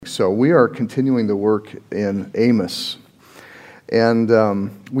So we are continuing the work in Amos. And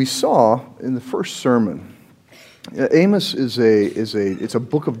we saw in the first sermon, Amos it's a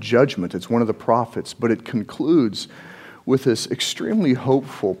book of judgment. It's one of the prophets, but it concludes with this extremely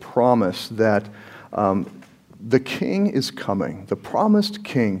hopeful promise that the king is coming, the promised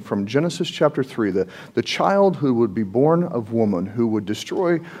king from Genesis chapter 3, the child who would be born of woman, who would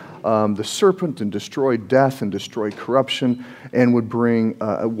destroy the serpent and destroy death and destroy corruption and would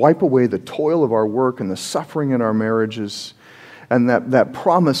wipe away the toil of our work and the suffering in our marriages. And that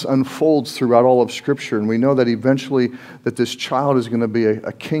promise unfolds throughout all of Scripture. And we know that eventually that this child is going to be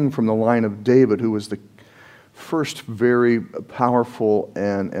a king from the line of David, who was the first very powerful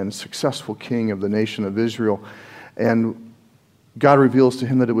and successful king of the nation of Israel. And God reveals to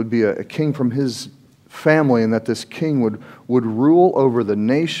him that it would be a king from his family, and that this king would rule over the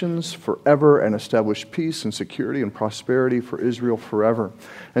nations forever and establish peace and security and prosperity for Israel forever.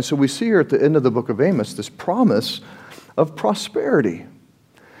 And so we see here at the end of the book of Amos this promise of prosperity,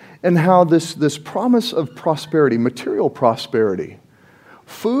 and how this promise of prosperity, material prosperity,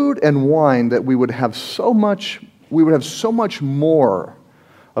 food and wine, that we would have so much more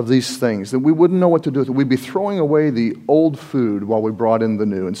of these things that we wouldn't know what to do with it. We'd be throwing away the old food while we brought in the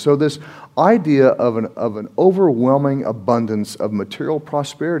new. And so this idea of an overwhelming abundance of material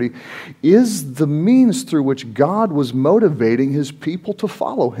prosperity is the means through which God was motivating his people to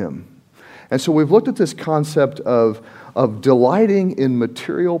follow him. And so we've looked at this concept of delighting in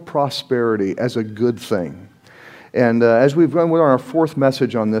material prosperity as a good thing. And as we're on our fourth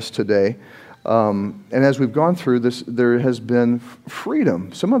message on this today, and as we've gone through this, there has been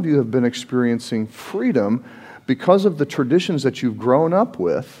freedom. Some of you have been experiencing freedom because of the traditions that you've grown up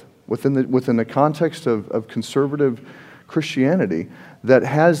with within the context of conservative Christianity, that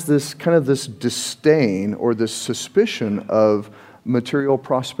has this kind of this disdain or this suspicion of material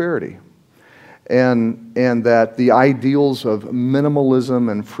prosperity. And that the ideals of minimalism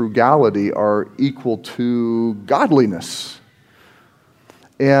and frugality are equal to godliness.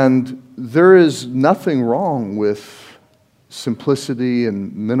 And there is nothing wrong with simplicity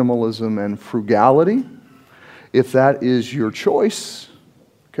and minimalism and frugality, if that is your choice,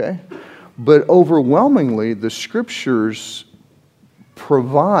 okay? But overwhelmingly, the Scriptures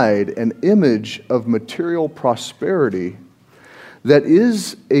provide an image of material prosperity that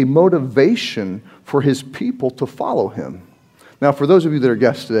is a motivation for his people to follow him. Now, for those of you that are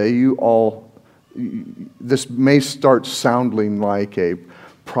guests today, this may start sounding like a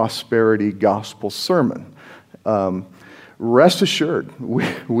prosperity gospel sermon. Rest assured,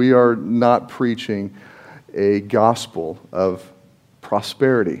 we are not preaching a gospel of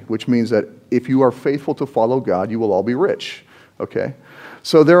prosperity, which means that if you are faithful to follow God, you will all be rich, okay?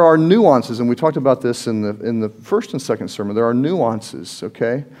 So there are nuances, and we talked about this in the first and second sermon. There are nuances,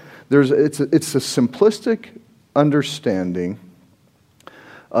 okay? It's a simplistic understanding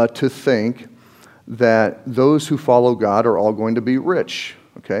to think that those who follow God are all going to be rich,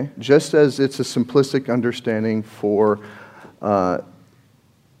 okay? Just as it's a simplistic understanding for to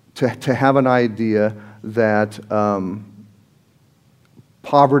have an idea that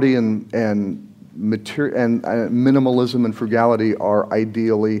poverty and minimalism and frugality are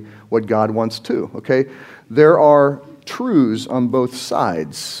ideally what God wants too, okay? There are truths on both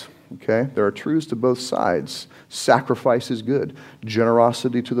sides, okay? There are truths to both sides. Sacrifice is good.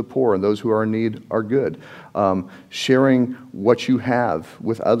 Generosity to the poor and those who are in need are good. Sharing what you have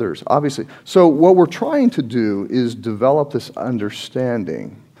with others, obviously. So what we're trying to do is develop this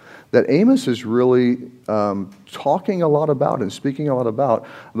understanding that Amos is really talking a lot about and speaking a lot about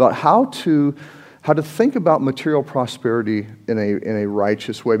how to think about material prosperity in a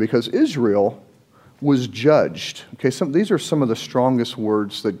righteous way, because Israel was judged. Okay, these are some of the strongest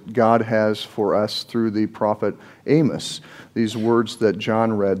words that God has for us through the prophet Amos, these words that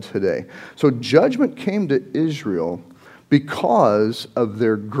John read today. So judgment came to Israel because of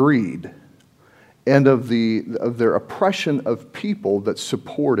their greed and of their oppression of people that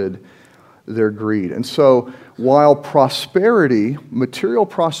supported their greed. And so while prosperity, material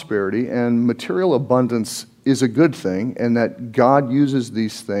prosperity and material abundance is a good thing, and that God uses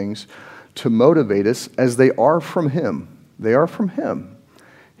these things to motivate us, as they are from Him. They are from Him.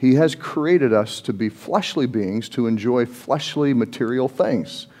 He has created us to be fleshly beings, to enjoy fleshly material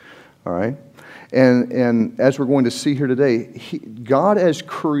things. All right? And as we're going to see here today, God as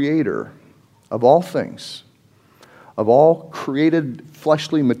creator of all things, of all created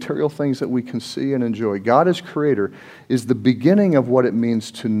fleshly material things that we can see and enjoy, God as creator is the beginning of what it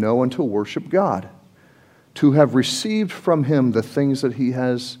means to know and to worship God, to have received from Him the things that He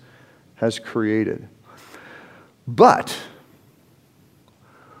has created. But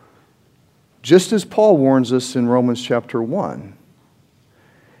Just as Paul warns us in Romans chapter 1,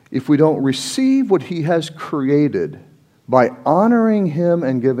 if we don't receive what he has created by honoring him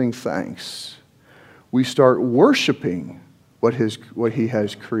and giving thanks, we start worshiping what he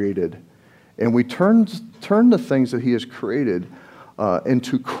has created, and we turn the things that he has created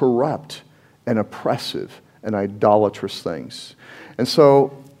into corrupt and oppressive and idolatrous things. And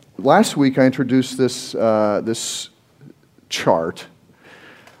so last week I introduced this chart.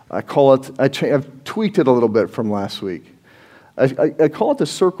 I've tweaked it a little bit from last week. I call it the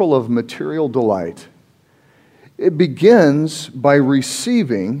circle of material delight. It begins by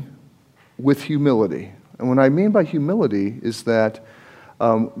receiving with humility. And what I mean by humility is that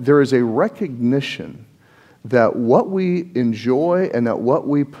there is a recognition that what we enjoy and that what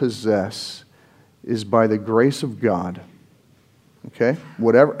we possess is by the grace of God. Okay?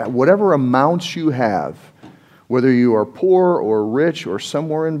 Whatever amounts you have, whether you are poor or rich or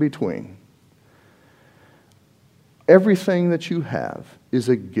somewhere in between, everything that you have is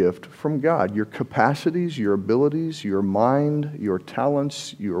a gift from God. Your capacities, your abilities, your mind, your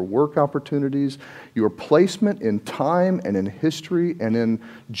talents, your work opportunities, your placement in time and in history and in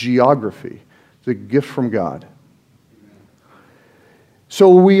geography is a gift from God. So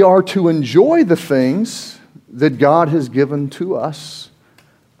we are to enjoy the things that God has given to us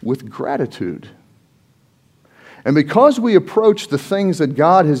with gratitude. And because we approach the things that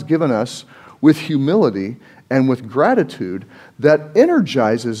God has given us with humility and with gratitude, that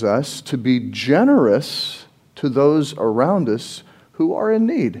energizes us to be generous to those around us who are in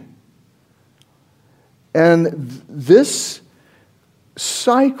need. And this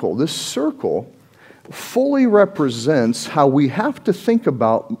cycle, this circle, fully represents how we have to think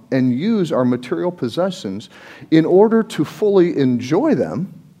about and use our material possessions in order to fully enjoy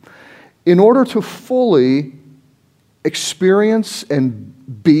them, in order to fully experience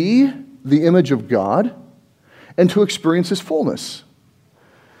and be the image of God, and to experience His fullness.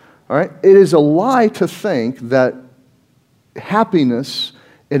 All right? It is a lie to think that happiness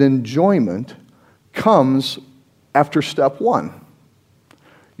and enjoyment comes after step one.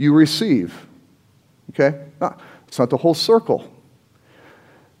 You receive. Okay? No, it's not the whole circle.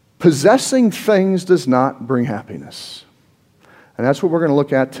 Possessing things does not bring happiness. And that's what we're going to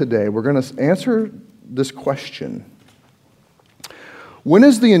look at today. We're going to answer this question. When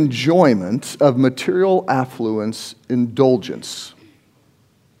is the enjoyment of material affluence indulgence?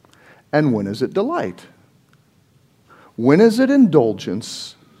 And when is it delight? When is it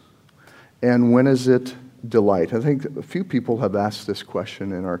indulgence? And when is it delight? I think a few people have asked this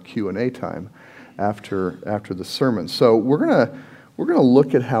question in our Q&A time after the sermon. So we're gonna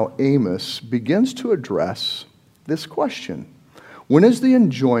look at how Amos begins to address this question. When is the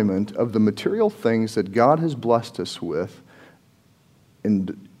enjoyment of the material things that God has blessed us with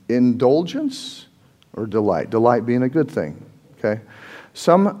indulgence or delight? Delight being a good thing. Okay.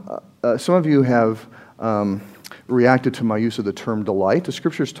 Some of you have reacted to my use of the term delight. The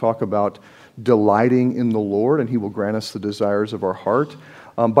scriptures talk about delighting in the Lord, and He will grant us the desires of our heart.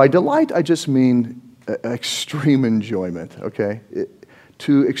 By delight, I just mean extreme enjoyment. Okay,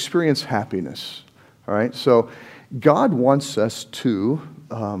 to experience happiness. All right. So God wants us to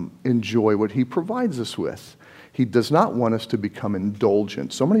enjoy what He provides us with. He does not want us to become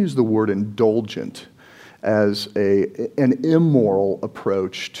indulgent. So I'm going to use the word indulgent as an immoral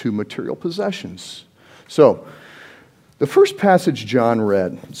approach to material possessions. So the first passage John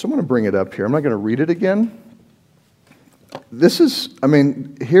read, so I'm going to bring it up here. I'm not going to read it again.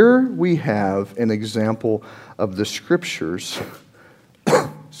 Here we have an example of the scriptures,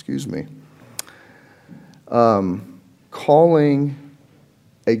 excuse me, calling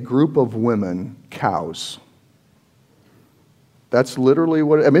a group of women cows. That's literally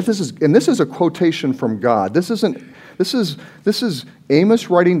what this is a quotation from God. This is Amos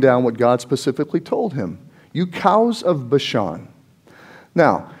writing down what God specifically told him. You cows of Bashan.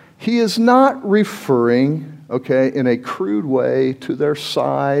 Now, he is not referring, in a crude way to their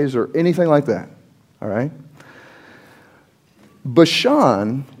size or anything like that. All right?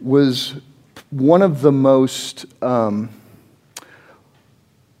 Bashan was one of the most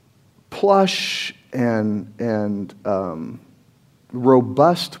plush and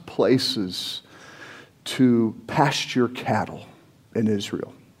robust places to pasture cattle in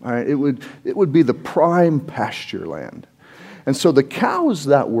Israel. All right, it would be the prime pasture land. And so the cows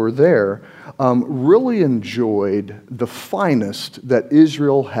that were there really enjoyed the finest that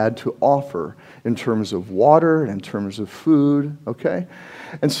Israel had to offer in terms of water, in terms of food, okay?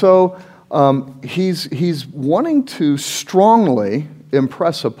 And so he's wanting to strongly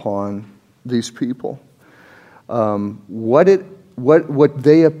impress upon these people what it what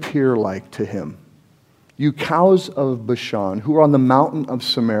they appear like to him. You cows of Bashan, who are on the mountain of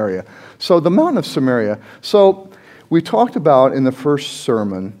Samaria. So the mountain of Samaria. So we talked about in the first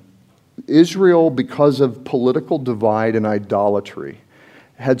sermon, Israel, because of political divide and idolatry,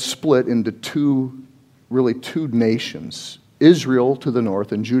 had split into two nations. Israel to the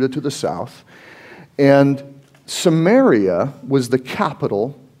north and Judah to the south. And Samaria was the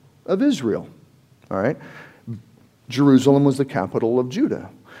capital of Israel. All right? Jerusalem was the capital of Judah.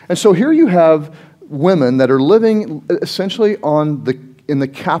 And so here you have women that are living essentially in the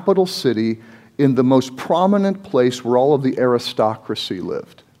capital city, in the most prominent place where all of the aristocracy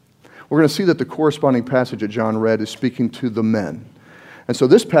lived. We're going to see that the corresponding passage that John read is speaking to the men. And so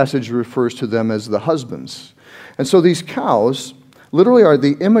this passage refers to them as the husbands. And so these cows literally are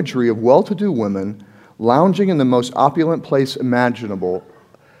the imagery of well-to-do women lounging in the most opulent place imaginable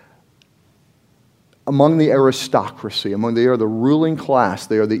among the aristocracy, they are the ruling class,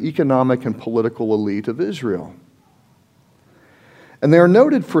 they are the economic and political elite of Israel. And they are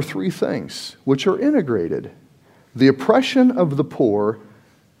noted for three things, which are integrated: the oppression of the poor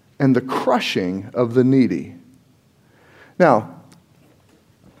and the crushing of the needy. Now,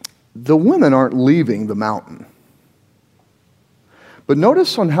 the women aren't leaving the mountain. But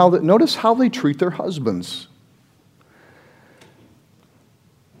notice how they treat their husbands.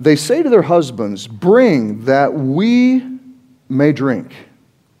 They say to their husbands, "Bring that we may drink."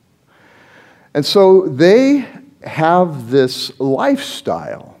 And so they have this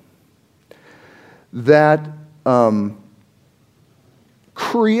lifestyle that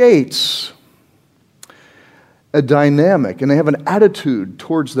creates a dynamic, and they have an attitude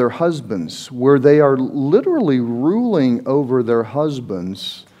towards their husbands where they are literally ruling over their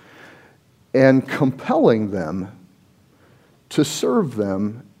husbands and compelling them to serve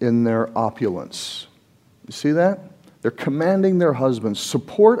them in their opulence. You see that? They're commanding their husbands,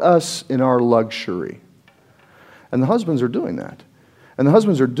 support us in our luxury. And the husbands are doing that. And the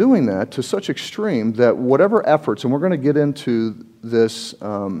husbands are doing that to such extreme that whatever efforts, and we're going to get into this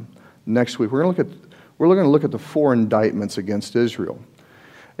next week, we're going to look at the 4 indictments against Israel.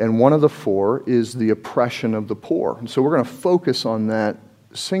 And one of the 4 is the oppression of the poor. And so we're going to focus on that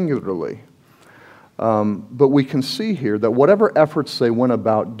singularly. But we can see here that whatever efforts they went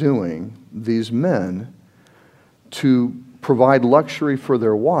about doing, these men, to provide luxury for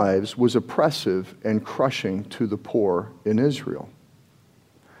their wives was oppressive and crushing to the poor in Israel.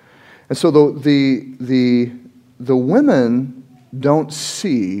 And so the women don't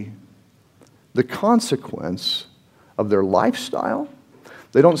see the consequence of their lifestyle.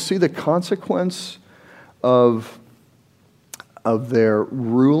 They don't see the consequence of their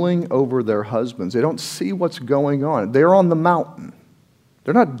ruling over their husbands. They don't see what's going on. They're on the mountain.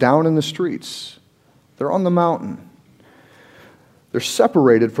 They're not down in the streets. They're on the mountain. They're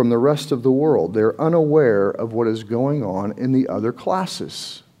separated from the rest of the world. They're unaware of what is going on in the other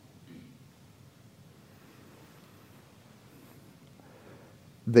classes.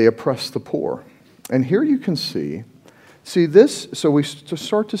 They oppress the poor. And here you can see this, so we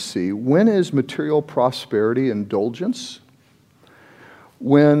start to see, when is material prosperity indulgence?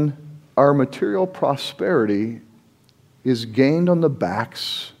 When our material prosperity is gained on the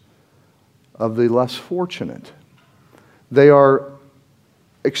backs of the less fortunate. They are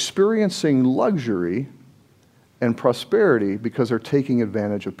experiencing luxury and prosperity because they're taking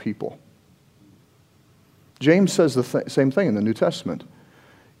advantage of people. James says the same thing in the New Testament.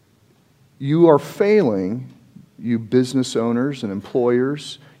 You are failing, you business owners and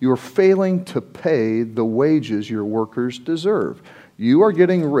employers, you are failing to pay the wages your workers deserve. You are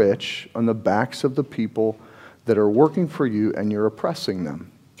getting rich on the backs of the people that are working for you, and you're oppressing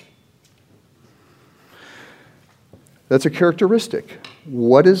them. That's a characteristic.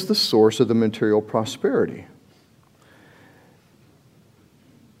 What is the source of the material prosperity?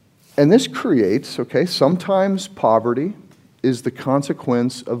 And this creates, sometimes poverty is the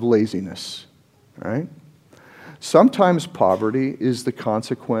consequence of laziness, right? Sometimes poverty is the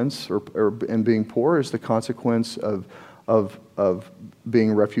consequence, and being poor is the consequence of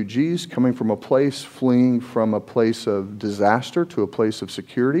being refugees, coming from a place, fleeing from a place of disaster to a place of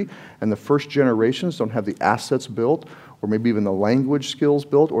security, and the first generations don't have the assets built, or maybe even the language skills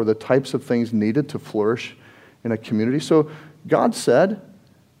built, or the types of things needed to flourish in a community. So God said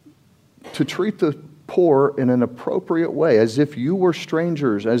to treat the poor in an appropriate way, as if you were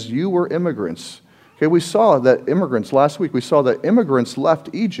strangers, as you were immigrants. We saw that last week, we saw that immigrants left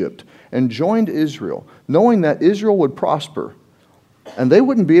Egypt and joined Israel, knowing that Israel would prosper. And they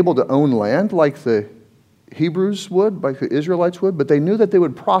wouldn't be able to own land like the Hebrews would, like the Israelites would, but they knew that they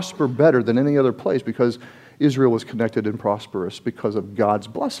would prosper better than any other place because Israel was connected and prosperous because of God's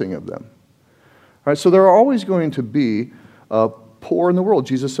blessing of them. All right, so there are always going to be poor in the world.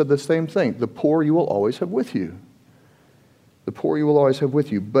 Jesus said the same thing. The poor you will always have with you. The poor you will always have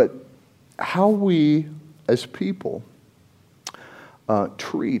with you. But how we as people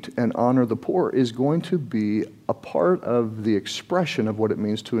treat and honor the poor is going to be a part of the expression of what it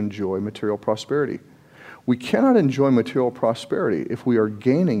means to enjoy material prosperity. We cannot enjoy material prosperity if we are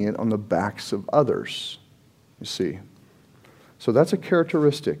gaining it on the backs of others, you see. So that's a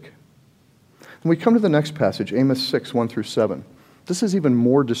characteristic. And we come to the next passage, Amos 6, 1 through 7. This is even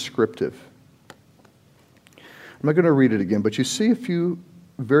more descriptive. I'm not going to read it again, but you see a few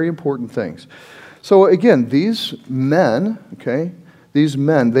very important things. So again, these men,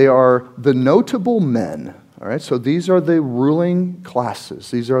 they are the notable men, all right? So these are the ruling classes.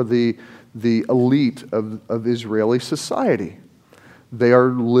 These are the elite of Israeli society. They are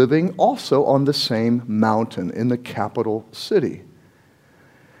living also on the same mountain in the capital city.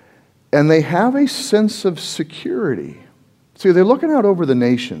 And they have a sense of security. See, they're looking out over the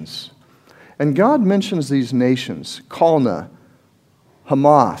nations. And God mentions these nations, Calneh,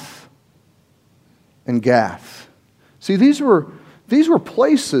 Hamath, and Gath. See, these were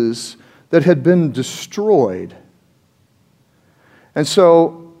places that had been destroyed. And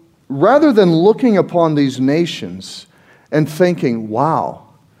so, rather than looking upon these nations and thinking,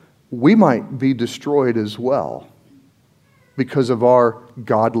 wow, we might be destroyed as well because of our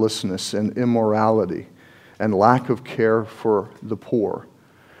godlessness and immorality and lack of care for the poor.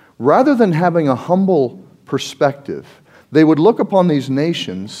 Rather than having a humble perspective, they would look upon these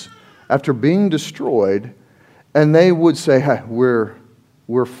nations after being destroyed, and they would say, hey, we're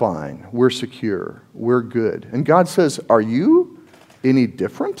fine, we're secure, we're good. And God says, are you any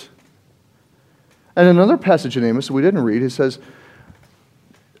different? And another passage in Amos we didn't read, it says,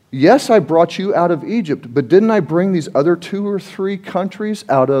 yes, I brought you out of Egypt, but didn't I bring these other 2 or 3 countries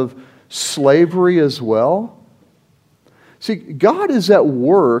out of slavery as well? See, God is at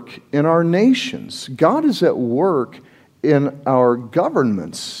work in our nations. God is at work in our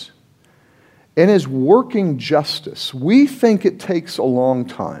governments and is working justice. We think it takes a long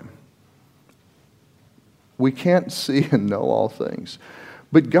time. We can't see and know all things.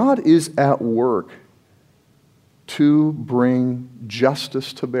 But God is at work to bring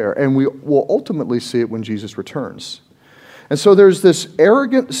justice to bear. And we will ultimately see it when Jesus returns. And so there's this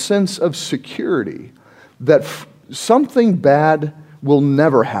arrogant sense of security that something bad will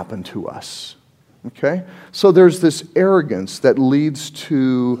never happen to us. Okay? So there's this arrogance that leads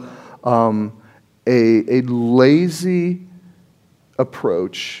to a lazy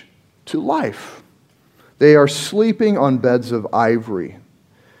approach to life. They are sleeping on beds of ivory.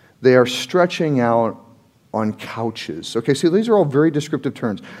 They are stretching out on couches. Okay, so these are all very descriptive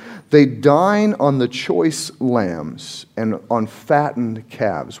terms. They dine on the choice lambs and on fattened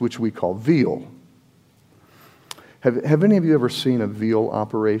calves, which we call veal. Have any of you ever seen a veal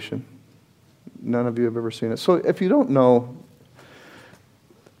operation? None of you have ever seen it. So if you don't know,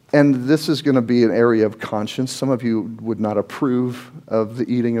 and this is going to be an area of conscience, some of you would not approve of the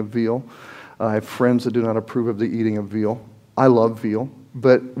eating of veal. I have friends that do not approve of the eating of veal. I love veal.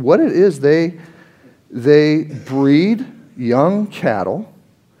 But what it is, they breed young cattle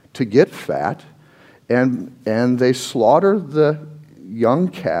to get fat, and they slaughter the young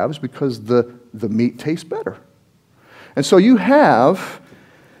calves because the meat tastes better. And so you have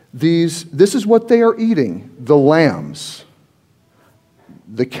this is what they are eating, the lambs,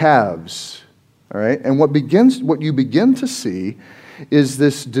 the calves, all right? And what you begin to see is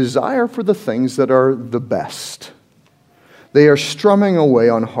this desire for the things that are the best. They are strumming away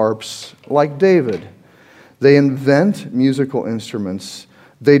on harps like David. They invent musical instruments.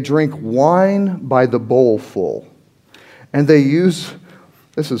 They drink wine by the bowlful. And they use,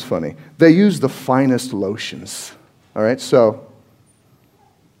 this is funny, they use the finest lotions. All right, so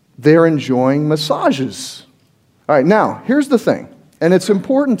they're enjoying massages. All right, now, here's the thing, and it's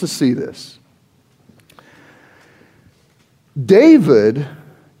important to see this. David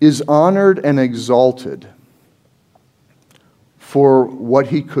is honored and exalted for what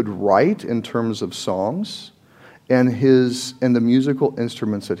he could write in terms of songs and the musical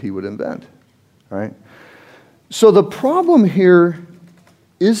instruments that he would invent. All right? So the problem here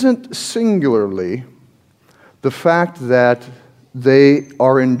isn't singularly the fact that they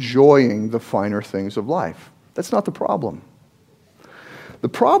are enjoying the finer things of life. That's not the problem. The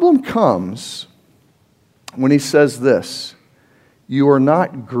problem comes when he says this, you are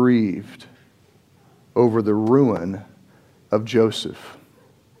not grieved over the ruin of Joseph.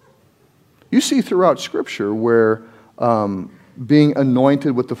 You see throughout Scripture where being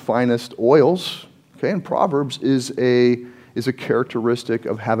anointed with the finest oils, Okay, and Proverbs is a characteristic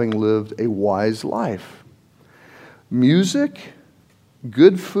of having lived a wise life. Music,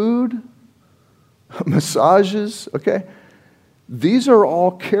 good food, massages, okay? These are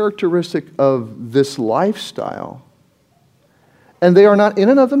all characteristic of this lifestyle. And they are not in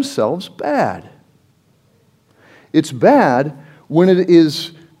and of themselves bad. It's bad when it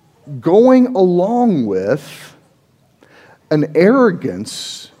is going along with an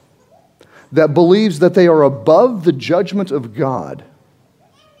arrogance that believes that they are above the judgment of God.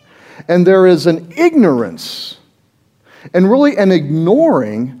 And there is an ignorance and really an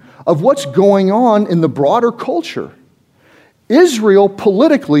ignoring of what's going on in the broader culture. Israel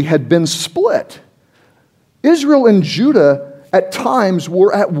politically had been split. Israel and Judah at times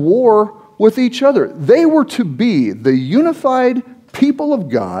were at war with each other. They were to be the unified people of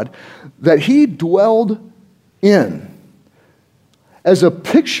God that He dwelled in as a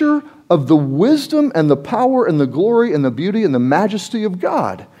picture of the wisdom and the power and the glory and the beauty and the majesty of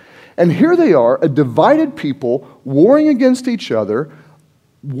God. And here they are, a divided people, warring against each other,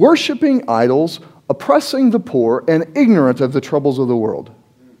 worshiping idols, oppressing the poor, and ignorant of the troubles of the world.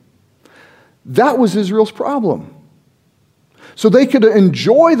 That was Israel's problem. So they could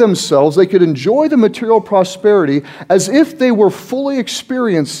enjoy themselves, they could enjoy the material prosperity as if they were fully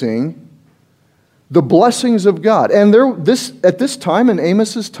experiencing the blessings of God. And at this time, in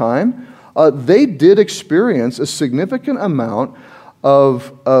Amos's time, they did experience a significant amount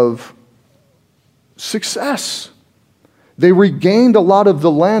of success. They regained a lot of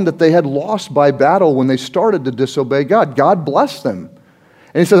the land that they had lost by battle when they started to disobey God. God blessed them.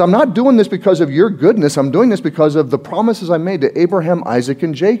 And He says, I'm not doing this because of your goodness. I'm doing this because of the promises I made to Abraham, Isaac,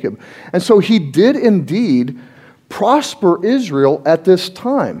 and Jacob. And so He did indeed prosper Israel at this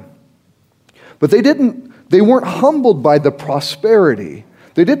time. But they weren't humbled by the prosperity.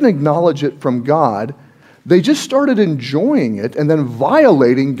 They didn't acknowledge it from God. They just started enjoying it and then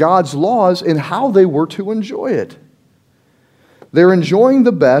violating God's laws in how they were to enjoy it. They're enjoying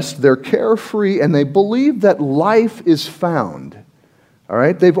the best, they're carefree, and they believe that life is found. All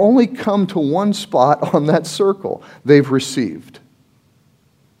right? They've only come to one spot on that circle. They've received.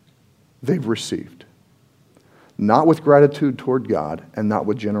 They've received. Not with gratitude toward God and not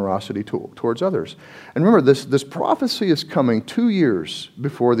with generosity towards others. And remember, this prophecy is coming 2 years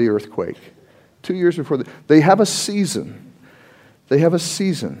before the earthquake. 2 years before they have a season. They have a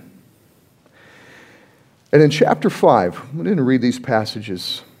season. And in chapter 5, we didn't read these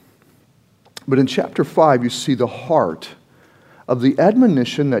passages, but in chapter 5 you see the heart of the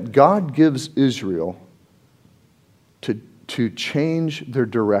admonition that God gives Israel to change their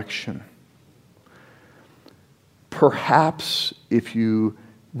direction. Perhaps if you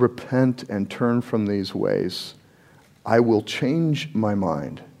repent and turn from these ways, I will change my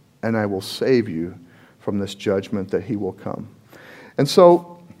mind and I will save you from this judgment that He will come. And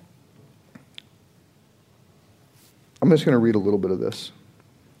so, I'm just going to read a little bit of this.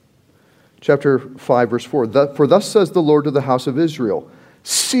 Chapter 5, verse 4. For thus says the Lord to the house of Israel,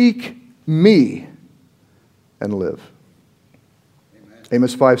 seek me and live. Amen.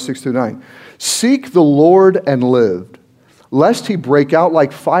 Amos 5, 6 through 9. Seek the Lord and live, lest He break out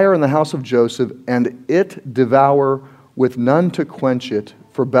like fire in the house of Joseph, and it devour with none to quench it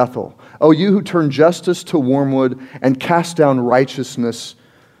for Bethel. O you who turn justice to wormwood and cast down righteousness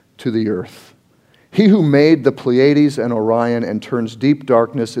to the earth. He who made the Pleiades and Orion and turns deep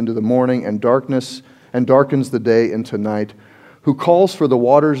darkness into the morning and darkness and darkens the day into night, who calls for the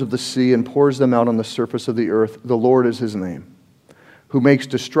waters of the sea and pours them out on the surface of the earth, the Lord is His name, who makes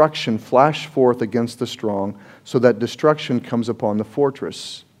destruction flash forth against the strong, so that destruction comes upon the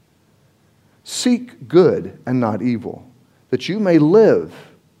fortress. Seek good and not evil, that you may live.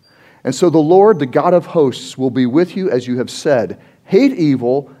 And so the Lord, the God of hosts, will be with you as you have said. Hate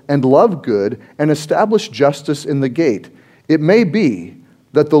evil and love good, and establish justice in the gate. It may be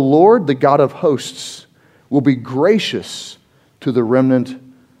that the Lord, the God of hosts, will be gracious to the remnant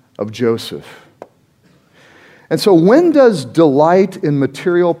of Joseph. And so when does delight in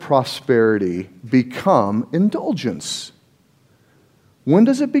material prosperity become indulgence? When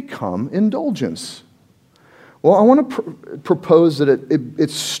does it become indulgence? Well, I want to propose that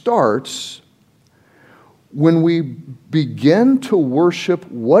it starts when we begin to worship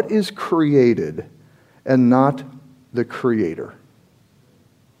what is created and not the Creator.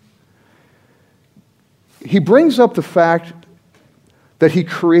 He brings up the fact that He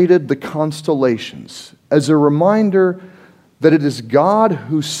created the constellations as a reminder that it is God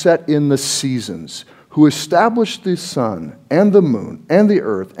who set in the seasons, who established the sun and the moon and the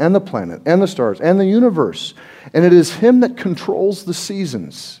earth and the planet and the stars and the universe. And it is Him that controls the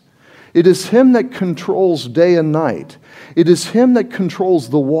seasons. It is Him that controls day and night. It is Him that controls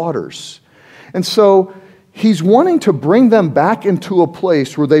the waters. And so He's wanting to bring them back into a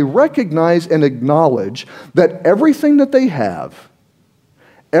place where they recognize and acknowledge that everything that they have,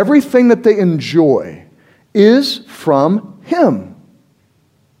 everything that they enjoy, is from Him.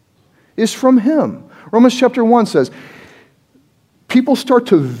 Is from Him. Romans chapter 1 says, people start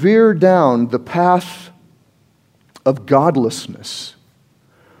to veer down the path of godlessness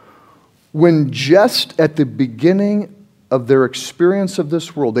when just at the beginning of their experience of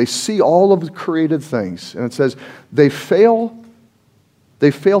this world, they see all of the created things, and it says they fail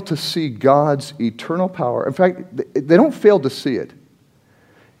to see God's eternal power. In fact, they don't fail to see it.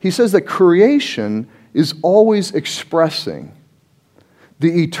 He says that creation is always expressing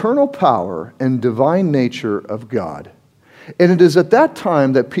the eternal power and divine nature of God. And it is at that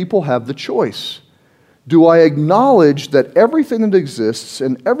time that people have the choice. Do I acknowledge that everything that exists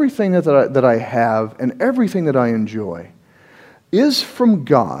and everything that I have and everything that I enjoy is from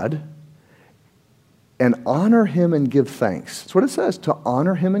God and honor Him and give thanks? That's what it says, to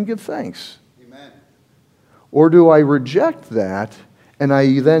honor Him and give thanks. Amen. Or do I reject that and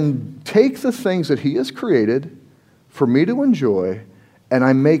I then take the things that He has created for me to enjoy and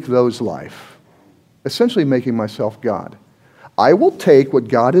I make those life, essentially making myself God? I will take what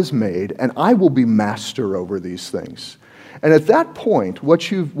God has made and I will be master over these things. And at that point, what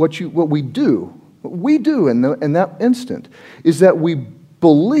we do in that instant is that we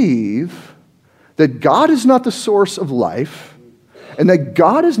believe that God is not the source of life and that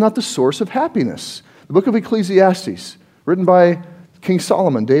God is not the source of happiness. The book of Ecclesiastes, written by King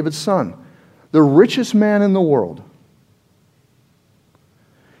Solomon, David's son, the richest man in the world.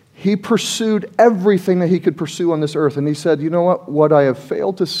 He pursued everything that he could pursue on this earth, and he said, you know what? What I have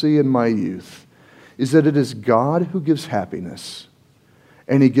failed to see in my youth is that it is God who gives happiness.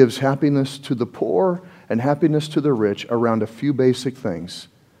 And He gives happiness to the poor and happiness to the rich around a few basic things.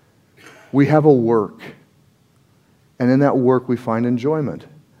 We have a work, and in that work we find enjoyment.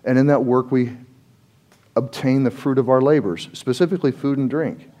 And in that work we obtain the fruit of our labors, specifically food and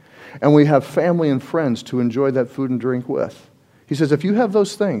drink. And we have family and friends to enjoy that food and drink with. He says, if you have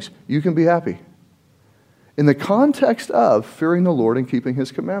those things, you can be happy. In the context of fearing the Lord and keeping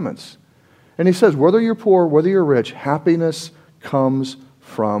His commandments. And he says, whether you're poor, whether you're rich, happiness comes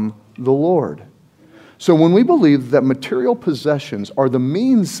from the Lord. So when we believe that material possessions are the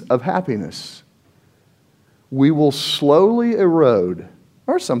means of happiness, we will slowly erode,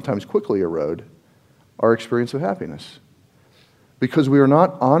 or sometimes quickly erode, our experience of happiness. Because we are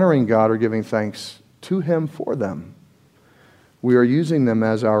not honoring God or giving thanks to Him for them. We are using them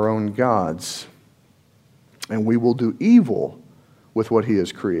as our own gods. And we will do evil with what He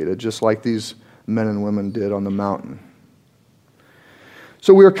has created, just like these men and women did on the mountain.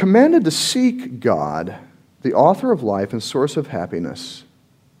 So we are commanded to seek God, the author of life and source of happiness.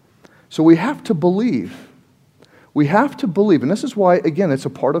 So we have to believe. We have to believe. And this is why, again, it's a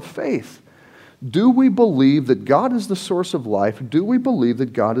part of faith. Do we believe that God is the source of life? Do we believe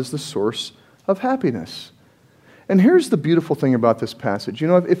that God is the source of happiness? And here's the beautiful thing about this passage. You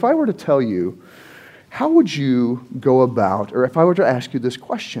know, if I were to tell you, how would you go about, or if I were to ask you this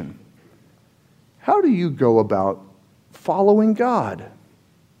question, how do you go about following God?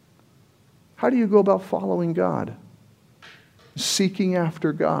 How do you go about following God? Seeking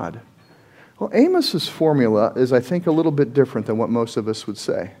after God? Well, Amos's formula is, I think, a little bit different than what most of us would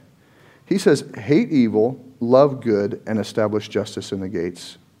say. He says, hate evil, love good, and establish justice in the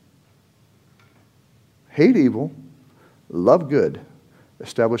gates. Hate evil, love good,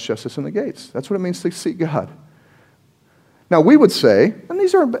 establish justice in the gates. That's what it means to seek God. Now we would say, and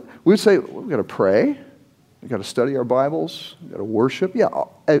we've got to pray, we've got to study our Bibles, we've got to worship. Yeah,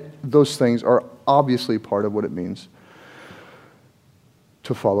 those things are obviously part of what it means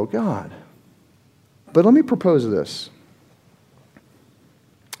to follow God. But let me propose this.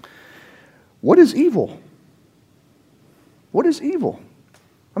 What is evil? What is evil?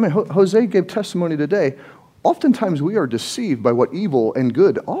 I mean, Jose gave testimony today. Oftentimes we are deceived by what evil and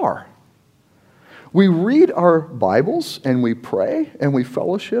good are. We read our Bibles and we pray and we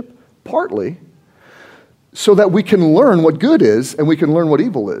fellowship partly so that we can learn what good is and we can learn what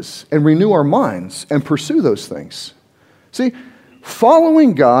evil is and renew our minds and pursue those things. See,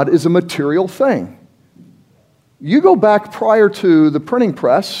 following God is a material thing. You go back prior to the printing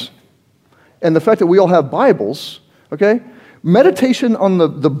press and the fact that we all have Bibles, okay? Meditation on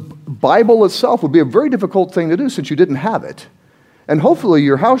the Bible itself would be a very difficult thing to do since you didn't have it. And hopefully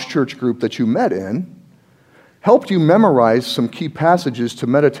your house church group that you met in helped you memorize some key passages to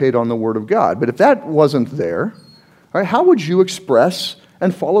meditate on the Word of God. But if that wasn't there, all right, how would you express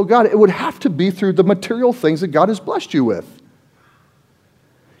and follow God, it would have to be through the material things that God has blessed you with.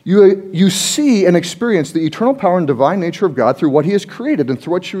 You see and experience the eternal power and divine nature of God through what He has created and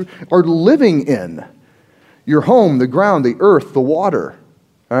through what you are living in. Your home, the ground, the earth, the water,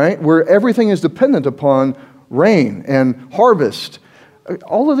 all right, where everything is dependent upon rain and harvest.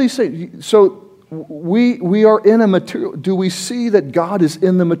 All of these things. So we are in a material. Do we see that God is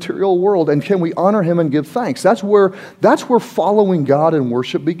in the material world, and can we honor Him and give thanks? That's where following God and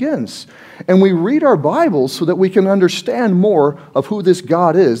worship begins. And we read our Bibles so that we can understand more of who this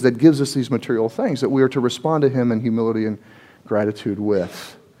God is that gives us these material things that we are to respond to Him in humility and gratitude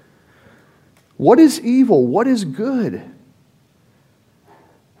with. What is evil? What is good?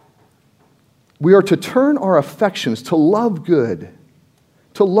 We are to turn our affections to love good.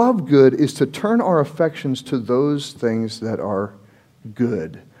 To love good is to turn our affections to those things that are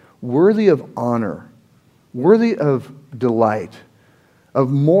good, worthy of honor, worthy of delight, of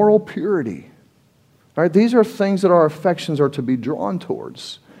moral purity. All right, these are things that our affections are to be drawn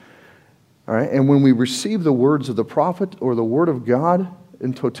towards. All right, and when we receive the words of the prophet or the word of God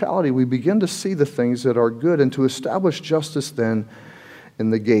in totality, we begin to see the things that are good and to establish justice then in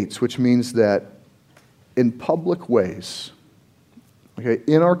the gates, which means that in public ways, okay,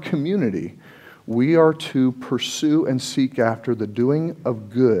 in our community, we are to pursue and seek after the doing of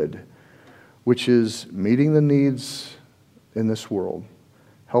good, which is meeting the needs in this world,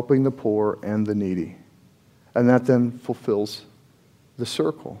 helping the poor and the needy. And that then fulfills the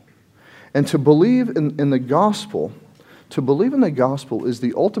circle. And to believe in the gospel, to believe in the gospel is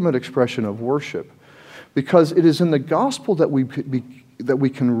the ultimate expression of worship, because it is in the gospel that we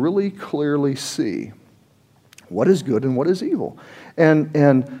can really clearly see what is good and what is evil.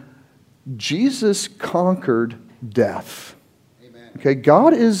 And Jesus conquered death. Amen. Okay,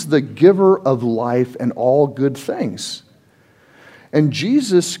 God is the giver of life and all good things. And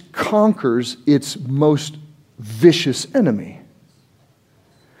Jesus conquers its most vicious enemy.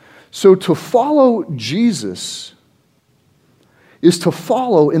 So to follow Jesus is to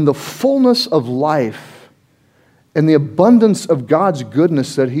follow in the fullness of life and the abundance of God's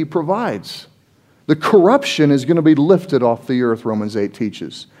goodness that He provides. The corruption is going to be lifted off the earth, Romans 8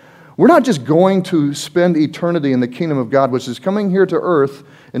 teaches. We're not just going to spend eternity in the kingdom of God, which is coming here to earth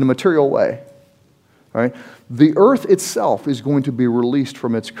in a material way. All right? The earth itself is going to be released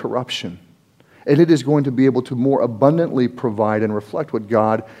from its corruption. And it is going to be able to more abundantly provide and reflect what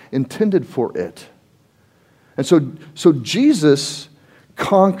God intended for it. And so Jesus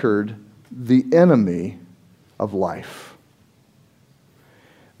conquered the enemy of life.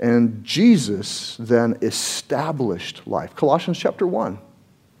 And Jesus then established life. Colossians chapter 1.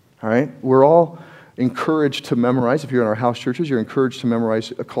 All right? We're all encouraged to memorize. If you're in our house churches, you're encouraged to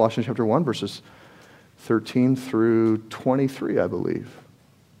memorize Colossians chapter 1, verses 13 through 23, I believe.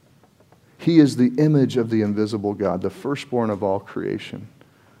 He is the image of the invisible God, the firstborn of all creation.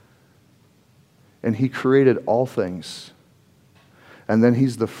 And He created all things. And then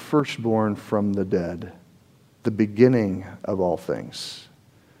He's the firstborn from the dead, the beginning of all things,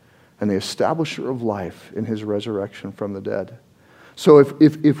 and the establisher of life in His resurrection from the dead. So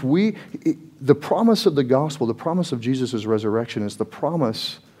if we, the promise of the gospel, the promise of Jesus' resurrection is the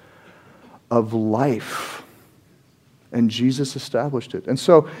promise of life. And Jesus established it. And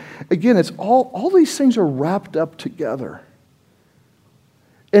so, again, it's all these things are wrapped up together.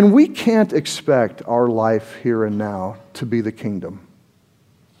 And we can't expect our life here and now to be the kingdom.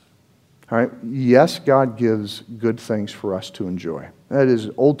 All right? Yes, God gives good things for us to enjoy. That is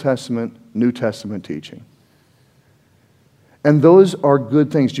Old Testament, New Testament teaching. And those are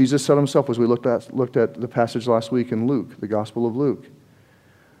good things. Jesus said Himself, as we looked at the passage last week in Luke, the Gospel of Luke,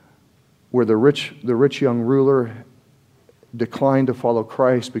 where the rich young ruler declined to follow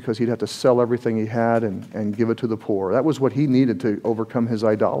Christ because he'd have to sell everything he had and give it to the poor. That was what he needed to overcome his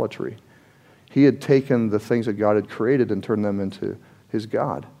idolatry. He had taken the things that God had created and turned them into his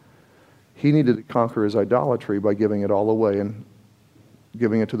God. He needed to conquer his idolatry by giving it all away and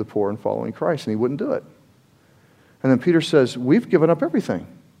giving it to the poor and following Christ, and he wouldn't do it. And then Peter says, we've given up everything.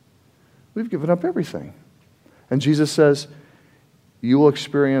 We've given up everything. And Jesus says, you will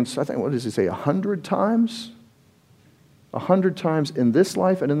experience, I think, what does He say, 100 times? 100 times in this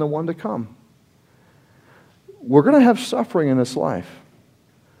life and in the one to come. We're going to have suffering in this life.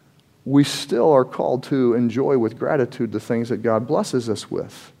 We still are called to enjoy with gratitude the things that God blesses us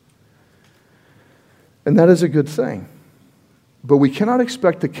with. And that is a good thing. But we cannot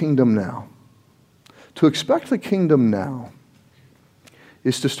expect the kingdom now. To expect the kingdom now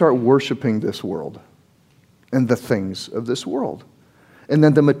is to start worshiping this world and the things of this world. And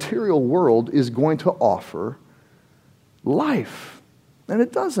then the material world is going to offer life. And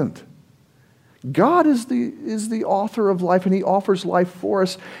it doesn't. God is the author of life, and he offers life for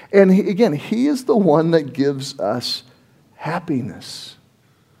us. And he is the one that gives us happiness.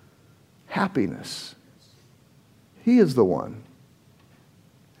 Happiness. He is the one.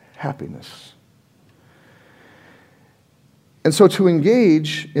 Happiness. And so to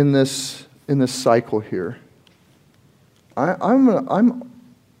engage in this cycle here, I'm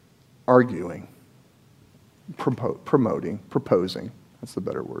arguing, proposing, that's the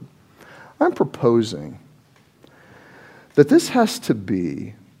better word. I'm proposing that this has to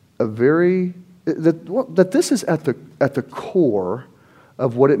be that this is at the core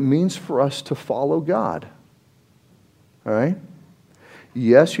of what it means for us to follow God. All right?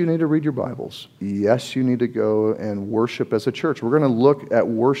 Yes, you need to read your Bibles. Yes, you need to go and worship as a church. We're going to look at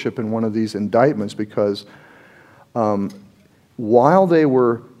worship in one of these indictments because while they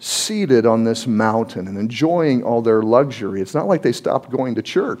were seated on this mountain and enjoying all their luxury, it's not like they stopped going to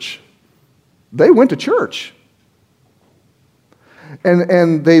church. They went to church.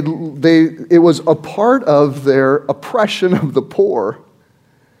 And it was a part of their oppression of the poor.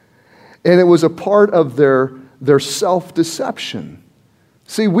 And it was a part of their self-deception.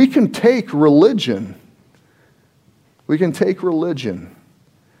 See, we can take religion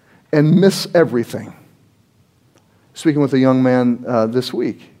and miss everything. Speaking with a young man this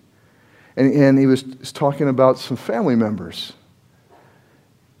week, and he was talking about some family members.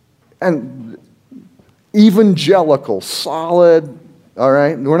 And evangelical, solid, all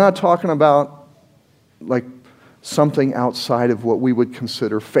right? We're not talking about like something outside of what we would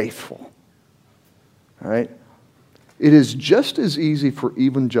consider faithful, all right? It is just as easy for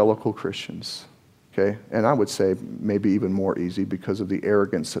evangelical Christians, okay? And I would say maybe even more easy because of the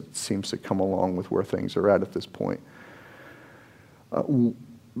arrogance that seems to come along with where things are at this point.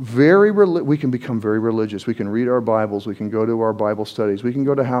 We can become very religious. We can read our Bibles. We can go to our Bible studies. We can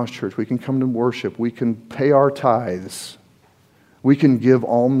go to house church. We can come to worship. We can pay our tithes. We can give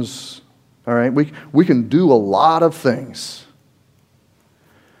alms. All right? We can do a lot of things.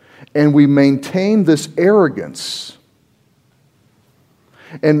 And we maintain this arrogance.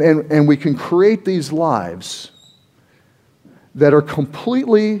 And we can create these lives that are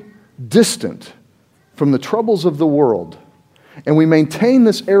completely distant from the troubles of the world. And we maintain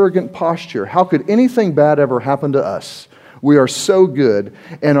this arrogant posture. How could anything bad ever happen to us? We are so good,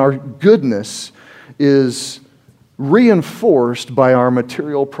 and our goodness is reinforced by our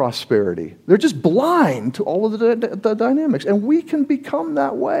material prosperity. They're just blind to all of the dynamics, and we can become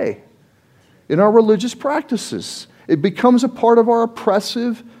that way in our religious practices. It becomes a part of our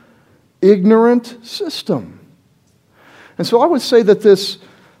oppressive, ignorant system. And so I would say that this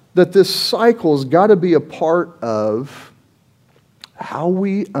cycle has got to be a part of how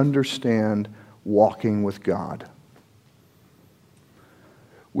we understand walking with God.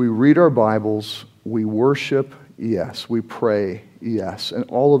 We read our Bibles, we worship, yes. We pray, yes. And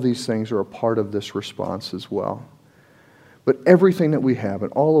all of these things are a part of this response as well. But everything that we have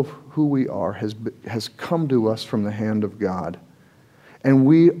and all of who we are has come to us from the hand of God. And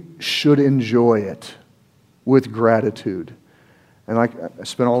we should enjoy it with gratitude. And I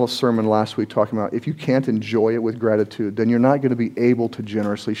spent all the sermon last week talking about if you can't enjoy it with gratitude, then you're not going to be able to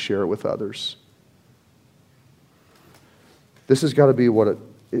generously share it with others. This has got to be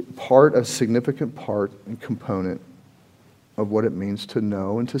a significant part and component of what it means to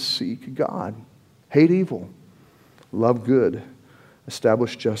know and to seek God. Hate evil, love good,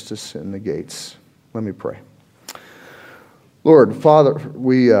 establish justice in the gates. Let me pray. Lord, Father,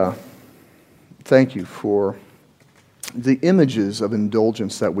 we thank you for the images of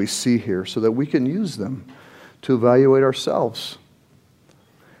indulgence that we see here so that we can use them to evaluate ourselves.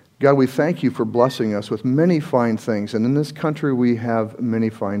 God, we thank you for blessing us with many fine things, and in this country we have many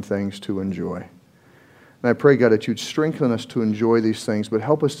fine things to enjoy. And I pray, God, that you'd strengthen us to enjoy these things, but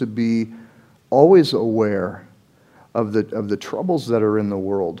help us to be always aware of the troubles that are in the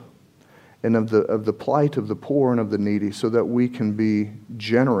world and of the plight of the poor and of the needy so that we can be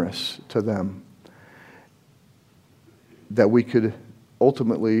generous to them, that we could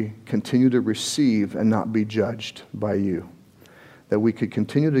ultimately continue to receive and not be judged by you, that we could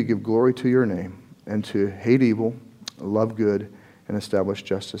continue to give glory to your name and to hate evil, love good, and establish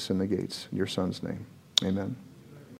justice in the gates. In your Son's name, amen.